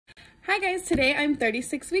Hi guys, today I'm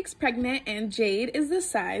 36 weeks pregnant and Jade is the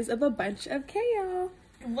size of a bunch of kale.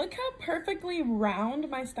 Look how perfectly round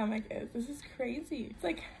my stomach is. This is crazy. It's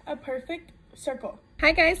like a perfect circle.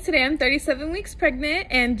 Hi guys, today I'm 37 weeks pregnant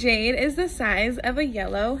and Jade is the size of a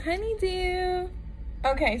yellow honeydew.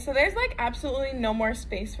 Okay, so there's like absolutely no more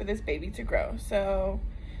space for this baby to grow. So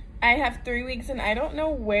I have 3 weeks and I don't know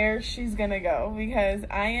where she's gonna go because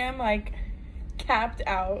I am like capped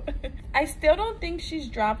out. I still don't think she's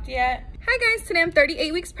dropped yet. Hi guys, today I'm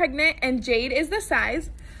 38 weeks pregnant and Jade is the size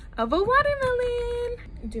of a watermelon.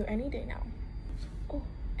 Due any day now. Oh,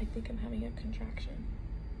 I think I'm having a contraction.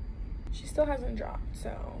 She still hasn't dropped,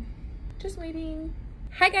 so just waiting.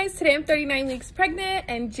 Hi guys, today I'm 39 weeks pregnant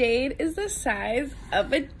and Jade is the size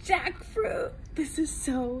of a jackfruit. This is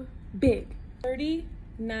so big.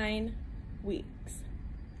 39 weeks.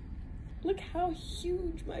 Look how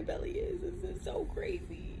huge my belly is. This is so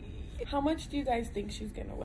crazy. How much do you guys think she's gonna weigh?